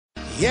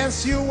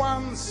Yes, you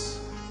once,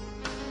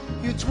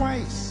 you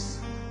twice,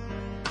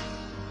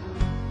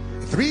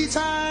 3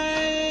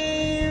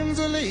 times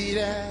a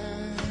lady,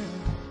 and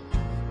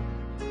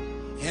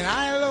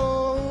I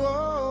love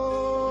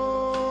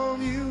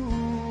you,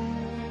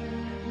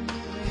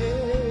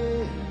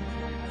 yeah.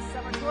 The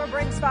summer tour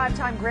brings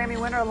 5-time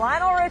Grammy winner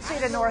Lionel Richie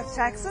to North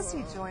Texas.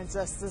 He joins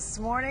us this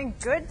morning.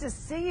 Good to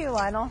see you,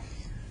 Lionel.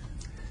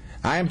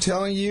 I am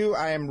telling you,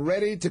 I am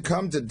ready to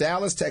come to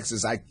Dallas,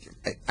 Texas. I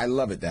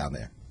love it down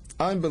there.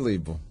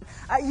 Unbelievable.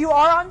 You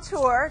are on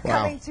tour,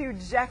 Wow. coming to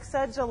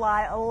JEXA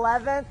July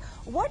 11th.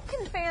 What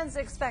can fans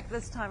expect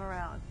this time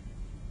around?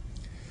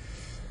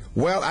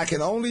 Well, I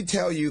can only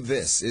tell you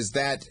this, is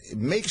that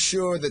make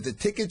sure that the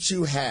tickets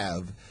you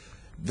have,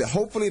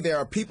 hopefully there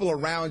are people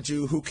around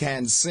you who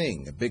can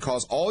sing,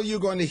 because all you're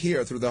going to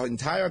hear through the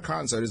entire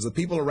concert is the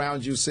people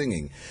around you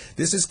singing.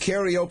 This is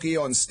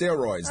karaoke on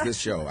steroids, this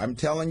show. I'm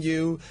telling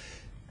you,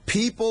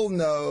 people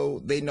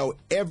they know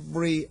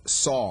every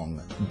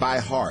song by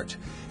heart.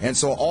 And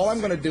so all I'm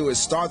going to do is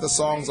start the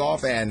songs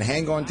off and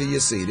hang on to your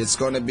seat. It's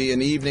going to be an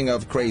evening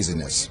of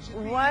craziness.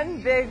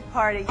 One big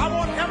party. I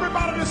want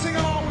everybody to sing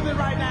along with it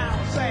right now.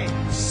 Say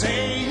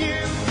you.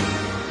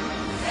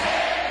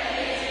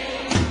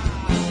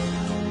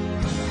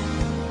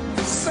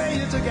 Say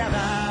it together.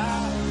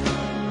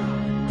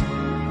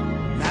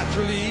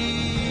 Naturally.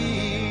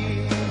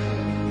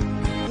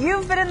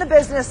 You've been in the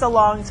business a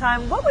long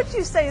time. What would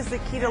you say is the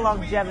key to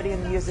longevity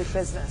in the music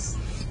business?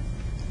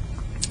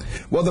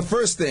 Well, the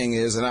first thing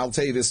is, and I'll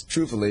tell you this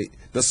truthfully,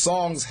 the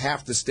songs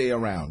have to stay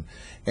around.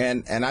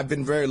 And I've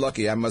been very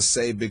lucky, I must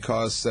say,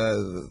 because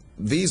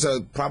these are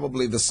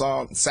probably the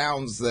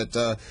sounds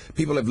that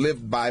people have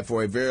lived by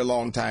for a very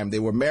long time. They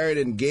were married,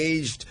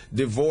 engaged,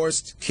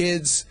 divorced,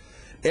 kids,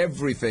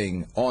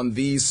 everything on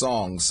these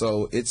songs.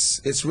 So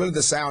it's really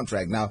the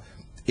soundtrack. Now,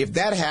 if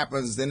that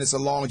happens, then it's a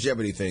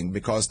longevity thing,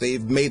 because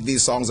they've made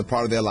these songs a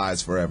part of their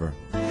lives forever.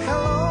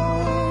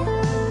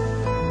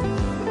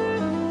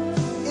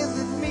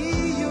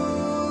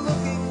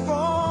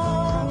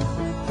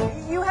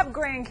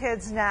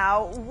 Grandkids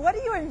now. What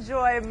do you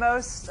enjoy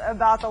most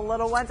about the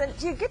little ones? And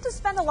do you get to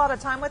spend a lot of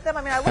time with them?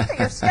 I mean, I looked at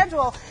your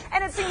schedule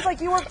and it seems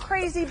like you were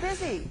crazy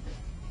busy.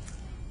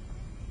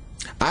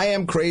 I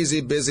am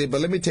crazy busy,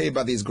 but let me tell you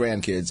about these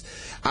grandkids.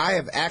 I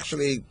have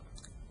actually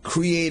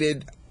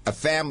created a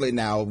family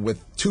now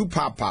with 2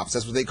 pop-pops.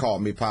 That's what they call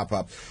me,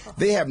 pop-pop.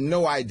 They have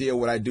no idea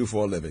what I do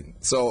for a living.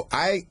 So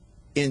I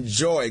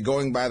enjoy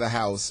going by the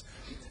house.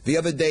 The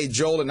other day,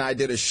 Joel and I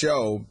did a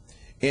show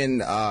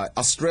in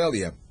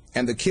Australia.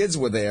 And the kids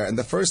were there, and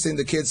the first thing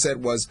the kids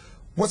said was,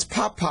 "What's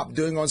Pop Pop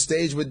doing on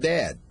stage with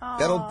Dad?" Aww.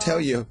 That'll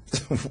tell you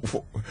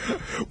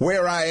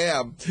where I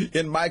am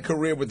in my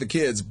career with the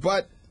kids.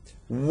 But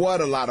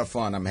what a lot of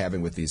fun I'm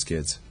having with these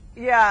kids.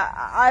 Yeah,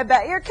 I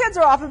bet. Your kids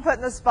are often put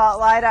in the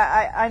spotlight.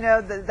 I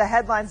know the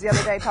headlines the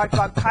other day talked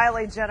about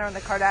Kylie Jenner and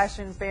the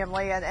Kardashian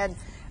family, and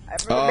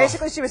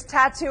basically she was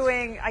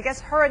tattooing, I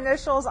guess, her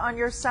initials on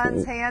your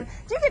son's hand.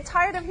 Do you get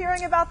tired of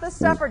hearing about this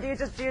stuff, or do you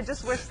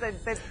just wish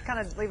they'd kind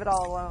of leave it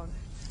all alone?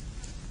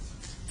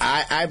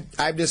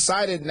 I've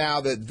decided now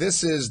that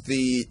this is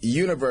the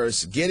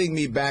universe getting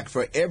me back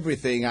for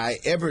everything I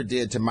ever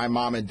did to my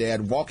mom and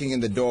dad walking in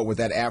the door with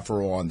that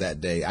afro on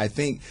that day. I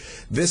think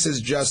this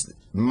is just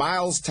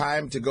Miles'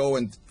 time to go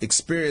and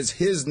experience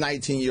his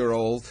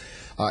 19-year-old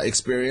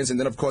experience. And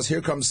then, of course,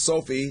 here comes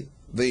Sophie.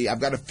 I've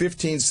got a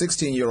 15,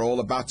 16-year-old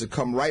about to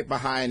come right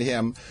behind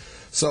him.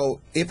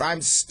 So if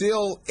I'm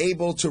still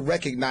able to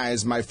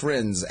recognize my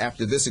friends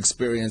after this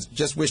experience,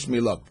 just wish me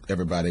luck,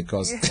 everybody,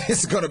 because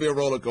it's going to be a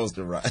roller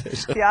coaster ride.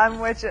 Yeah, I'm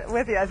with you.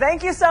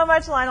 Thank you so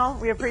much, Lionel.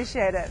 We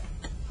appreciate it.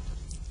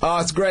 Oh,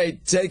 it's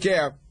great. Take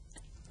care.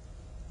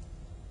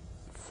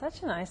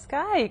 Such a nice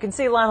guy. You can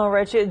see Lionel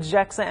Richie at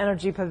JEXA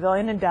Energy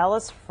Pavilion in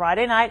Dallas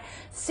Friday night.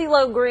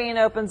 CeeLo Green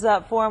opens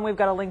up for him. We've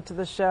got a link to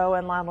the show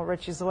and Lionel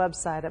Richie's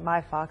website at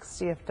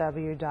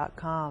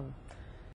myfoxcfw.com.